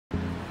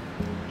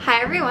Hi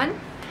everyone,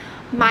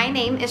 my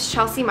name is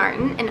Chelsea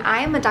Martin and I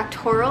am a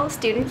doctoral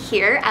student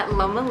here at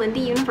Loma Linda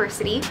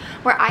University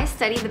where I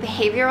study the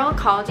behavioral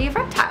ecology of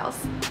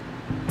reptiles.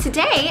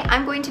 Today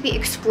I'm going to be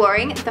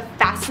exploring the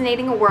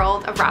fascinating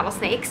world of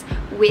rattlesnakes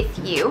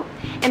with you,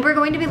 and we're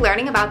going to be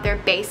learning about their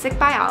basic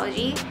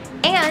biology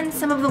and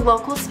some of the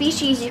local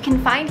species you can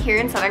find here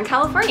in Southern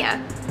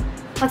California.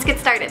 Let's get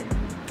started.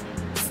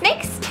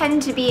 Snakes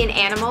tend to be an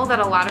animal that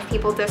a lot of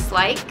people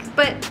dislike,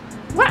 but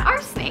what are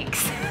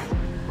snakes?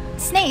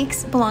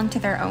 Snakes belong to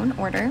their own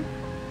order,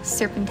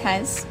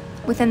 Serpentes,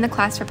 within the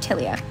class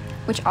Reptilia,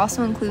 which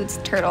also includes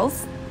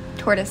turtles,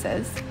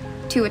 tortoises,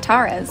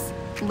 tuataras,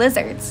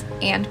 lizards,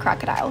 and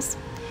crocodiles.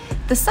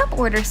 The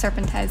suborder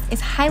Serpentes is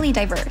highly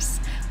diverse,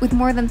 with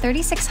more than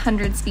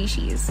 3,600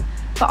 species,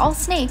 but all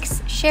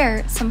snakes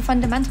share some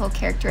fundamental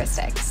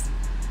characteristics.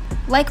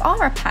 Like all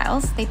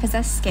reptiles, they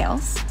possess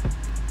scales,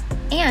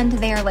 and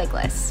they are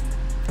legless.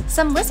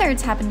 Some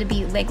lizards happen to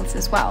be legless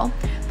as well,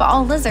 but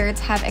all lizards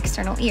have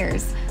external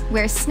ears,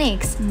 whereas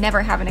snakes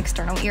never have an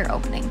external ear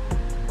opening.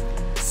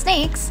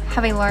 Snakes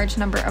have a large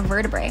number of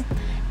vertebrae,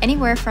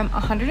 anywhere from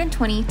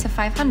 120 to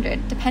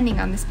 500 depending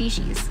on the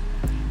species.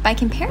 By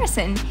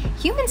comparison,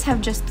 humans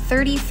have just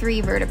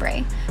 33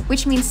 vertebrae,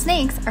 which means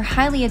snakes are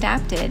highly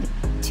adapted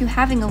to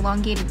having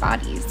elongated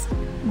bodies.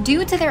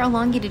 Due to their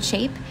elongated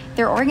shape,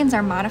 their organs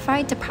are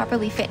modified to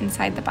properly fit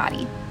inside the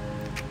body.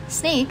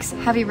 Snakes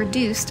have a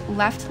reduced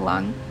left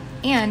lung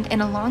and an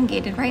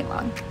elongated right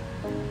lung.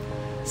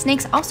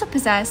 Snakes also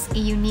possess a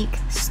unique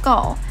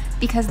skull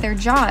because their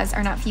jaws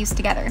are not fused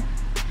together.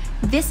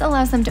 This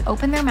allows them to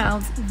open their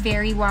mouths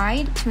very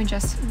wide to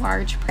ingest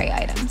large prey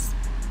items.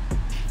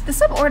 The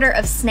suborder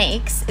of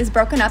snakes is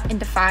broken up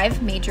into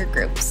 5 major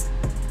groups: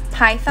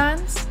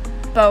 pythons,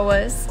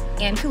 boas,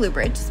 and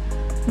colubrids,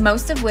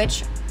 most of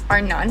which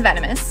are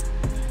non-venomous,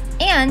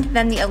 and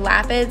then the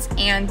elapids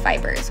and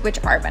vipers,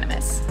 which are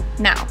venomous.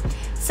 Now,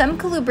 some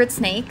colubrid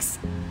snakes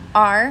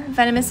are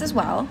venomous as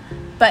well,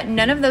 but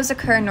none of those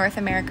occur in North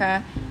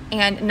America,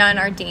 and none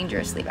are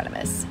dangerously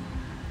venomous.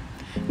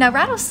 Now,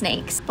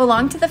 rattlesnakes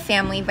belong to the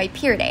family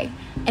Viperidae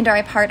and are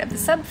a part of the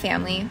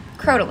subfamily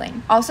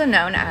Crotalinae, also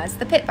known as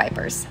the pit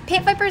vipers.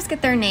 Pit vipers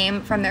get their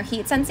name from their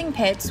heat-sensing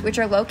pits, which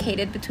are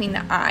located between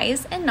the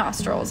eyes and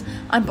nostrils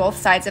on both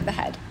sides of the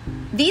head.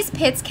 These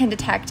pits can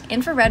detect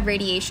infrared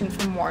radiation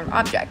from warm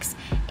objects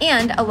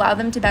and allow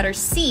them to better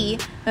see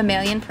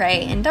mammalian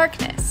prey in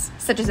darkness,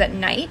 such as at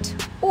night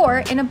or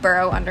in a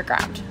burrow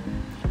underground.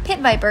 Pit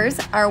vipers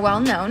are well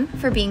known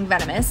for being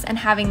venomous and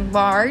having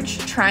large,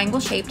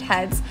 triangle-shaped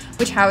heads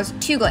which house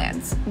 2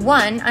 glands,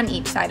 one on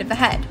each side of the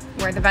head,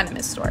 where the venom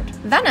is stored.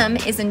 Venom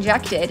is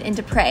injected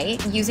into prey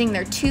using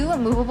their 2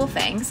 movable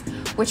fangs,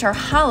 which are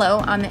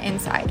hollow on the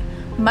inside,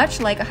 much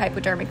like a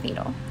hypodermic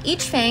needle.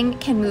 Each fang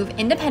can move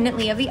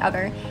independently of the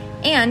other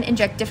and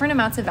inject different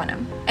amounts of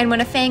venom, and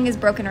when a fang is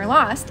broken or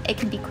lost, it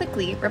can be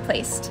quickly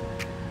replaced.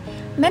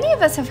 Many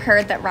of us have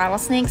heard that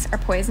rattlesnakes are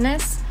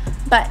poisonous,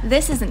 but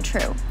this isn't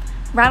true.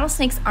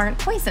 Rattlesnakes aren't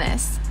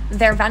poisonous,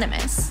 they're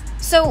venomous.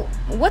 So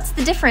what's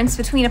the difference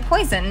between a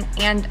poison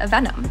and a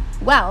venom?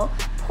 Well,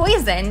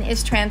 poison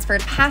is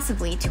transferred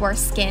passively to our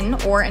skin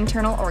or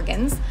internal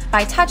organs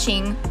by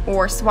touching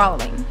or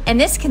swallowing, and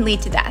this can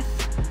lead to death.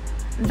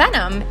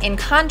 Venom, in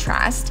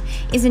contrast,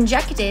 is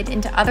injected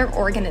into other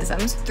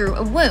organisms through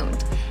a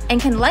wound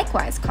and can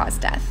likewise cause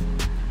death.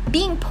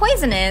 Being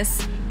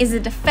poisonous is a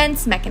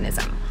defense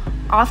mechanism,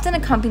 often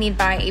accompanied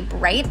by a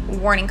bright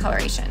warning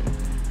coloration,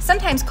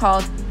 sometimes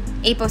called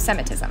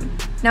aposematism.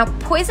 Now,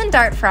 poison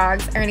dart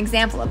frogs are an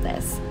example of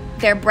this.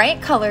 Their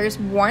bright colors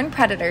warn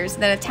predators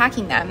that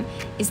attacking them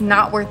is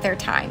not worth their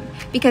time,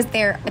 because if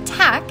they're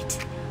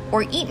attacked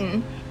or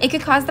eaten, it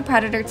could cause the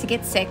predator to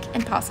get sick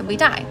and possibly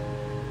die.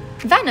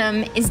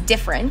 Venom is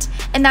different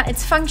in that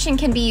its function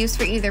can be used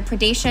for either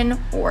predation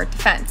or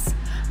defense,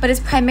 but is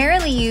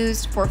primarily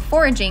used for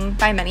foraging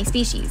by many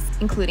species,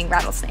 including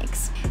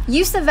rattlesnakes.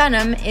 Use of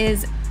venom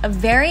is a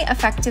very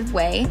effective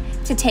way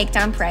to take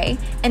down prey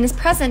and is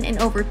present in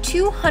over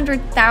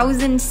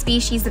 200,000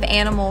 species of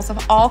animals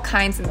of all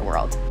kinds in the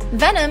world.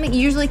 Venom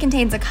usually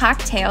contains a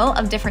cocktail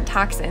of different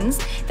toxins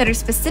that are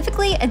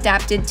specifically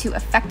adapted to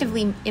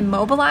effectively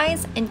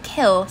immobilize and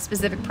kill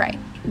specific prey.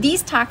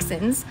 These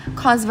toxins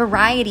cause a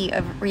variety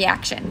of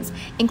reactions,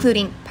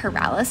 including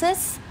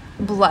paralysis,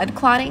 blood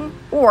clotting,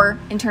 or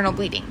internal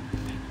bleeding,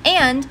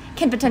 and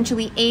can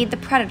potentially aid the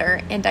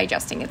predator in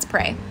digesting its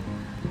prey.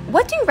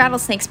 What do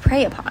rattlesnakes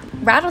prey upon?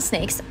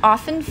 Rattlesnakes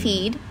often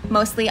feed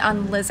mostly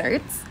on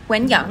lizards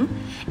when young,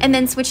 and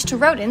then switch to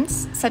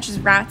rodents such as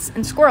rats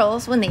and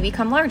squirrels when they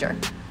become larger.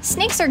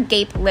 Snakes are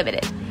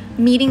gape-limited,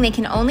 meaning they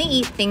can only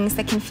eat things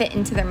that can fit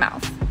into their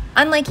mouth.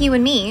 Unlike you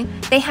and me,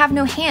 they have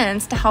no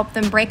hands to help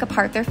them break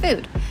apart their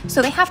food,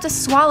 so they have to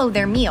swallow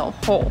their meal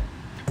whole.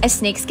 As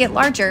snakes get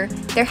larger,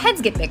 their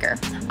heads get bigger,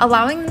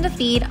 allowing them to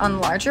feed on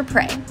larger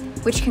prey,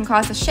 which can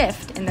cause a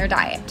shift in their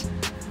diet.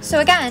 So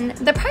again,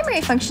 the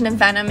primary function of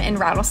venom in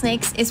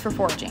rattlesnakes is for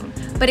foraging,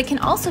 but it can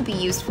also be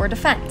used for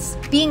defense.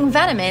 Being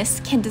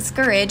venomous can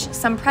discourage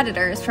some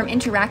predators from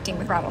interacting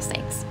with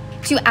rattlesnakes.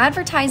 To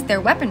advertise their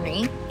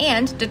weaponry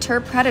and deter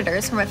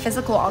predators from a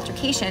physical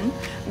altercation,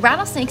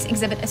 rattlesnakes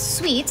exhibit a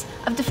suite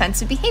of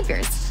defensive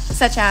behaviors,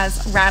 such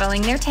as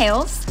rattling their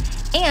tails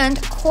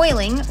and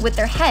coiling with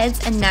their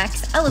heads and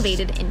necks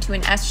elevated into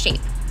an S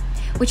shape,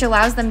 which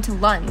allows them to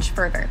lunge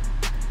further.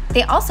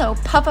 They also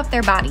puff up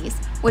their bodies,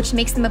 which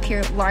makes them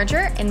appear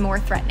larger and more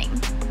threatening.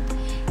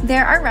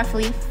 There are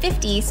roughly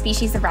 50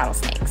 species of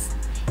rattlesnakes.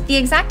 The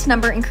exact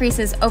number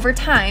increases over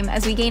time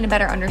as we gain a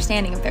better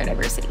understanding of their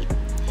diversity.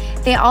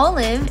 They all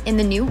live in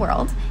the New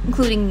World,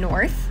 including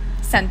North,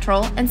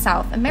 Central, and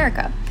South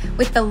America,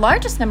 with the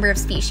largest number of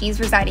species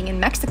residing in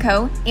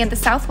Mexico and the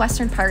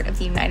southwestern part of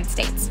the United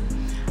States.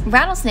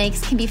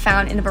 Rattlesnakes can be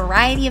found in a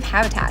variety of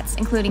habitats,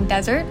 including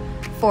desert,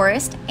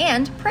 forest,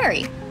 and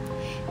prairie.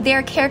 They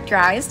are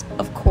characterized,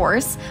 of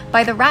course,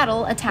 by the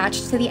rattle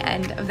attached to the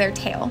end of their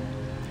tail.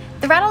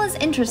 The rattle is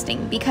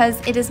interesting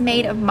because it is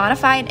made of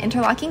modified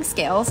interlocking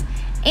scales,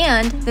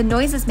 and the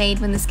noise is made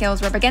when the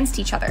scales rub against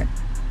each other,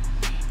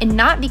 and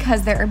not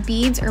because there are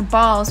beads or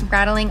balls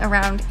rattling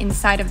around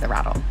inside of the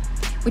rattle,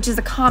 which is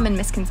a common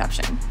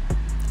misconception.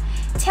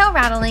 Tail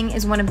rattling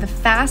is one of the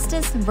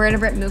fastest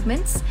vertebrate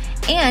movements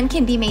and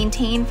can be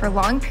maintained for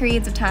long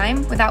periods of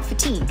time without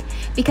fatigue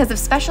because of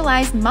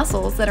specialized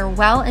muscles that are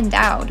well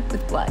endowed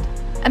with blood.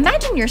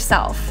 Imagine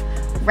yourself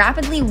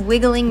rapidly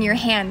wiggling your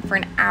hand for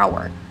an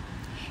hour.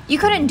 You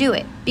couldn't do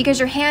it because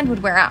your hand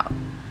would wear out,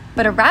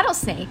 but a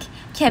rattlesnake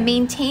can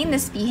maintain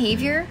this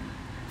behavior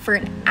for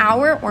an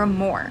hour or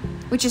more,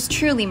 which is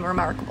truly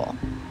remarkable.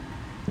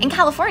 In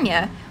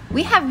California,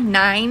 we have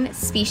 9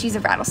 species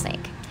of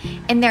rattlesnake,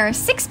 and there are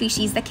 6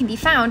 species that can be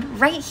found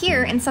right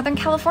here in Southern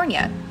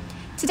California.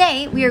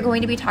 Today, we are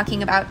going to be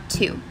talking about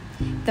 2,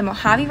 the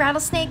Mojave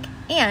rattlesnake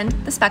and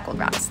the speckled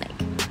rattlesnake.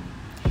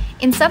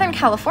 In Southern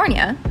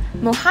California,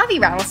 Mojave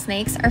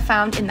rattlesnakes are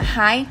found in the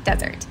high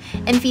desert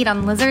and feed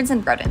on lizards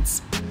and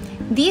rodents.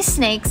 These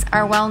snakes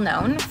are well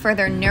known for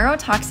their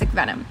neurotoxic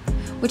venom,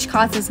 which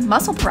causes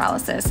muscle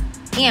paralysis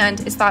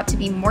and is thought to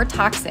be more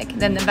toxic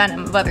than the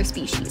venom of other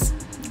species.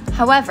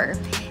 However,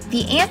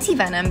 the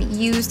antivenom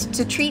used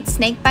to treat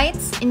snake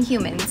bites in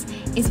humans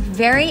is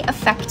very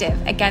effective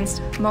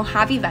against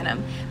Mojave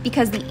venom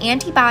because the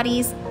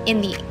antibodies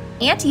in the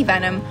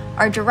antivenom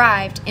are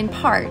derived in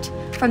part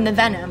from the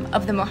venom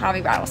of the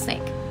Mojave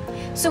rattlesnake.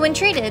 So when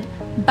treated,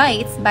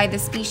 bites by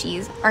this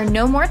species are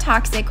no more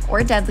toxic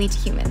or deadly to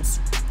humans.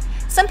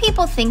 Some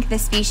people think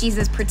this species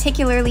is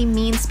particularly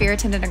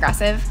mean-spirited and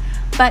aggressive,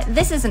 but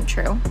this isn't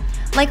true.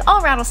 Like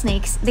all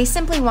rattlesnakes, they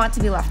simply want to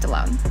be left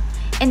alone.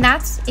 And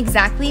that's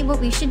exactly what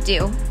we should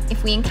do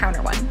if we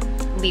encounter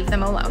one. Leave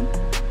them alone.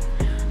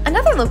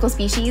 Another local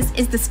species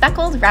is the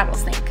speckled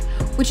rattlesnake,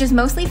 which is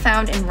mostly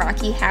found in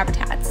rocky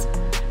habitats.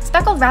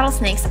 Speckled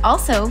rattlesnakes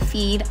also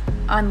feed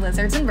on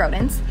lizards and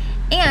rodents,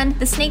 and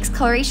the snake's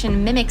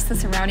coloration mimics the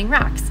surrounding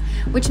rocks,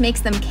 which makes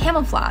them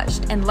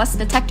camouflaged and less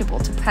detectable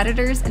to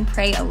predators and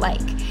prey alike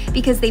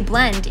because they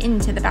blend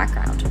into the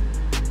background.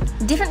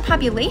 Different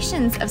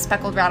populations of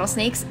speckled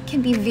rattlesnakes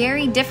can be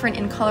very different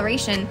in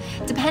coloration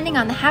depending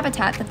on the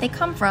habitat that they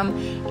come from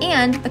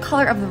and the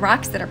color of the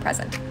rocks that are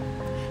present.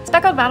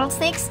 Speckled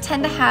rattlesnakes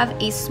tend to have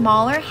a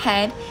smaller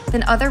head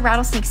than other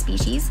rattlesnake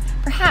species,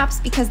 perhaps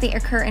because they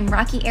occur in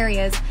rocky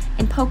areas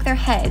and poke their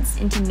heads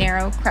into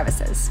narrow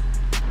crevices.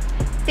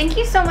 Thank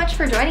you so much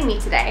for joining me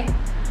today.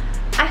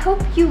 I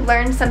hope you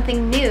learned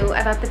something new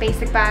about the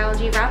basic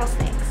biology of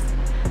rattlesnakes.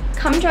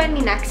 Come join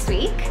me next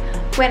week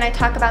when I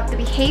talk about the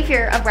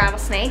behavior of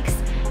rattlesnakes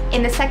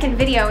in the second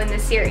video in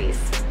this series.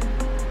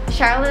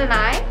 Charlotte and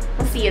I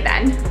will see you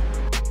then.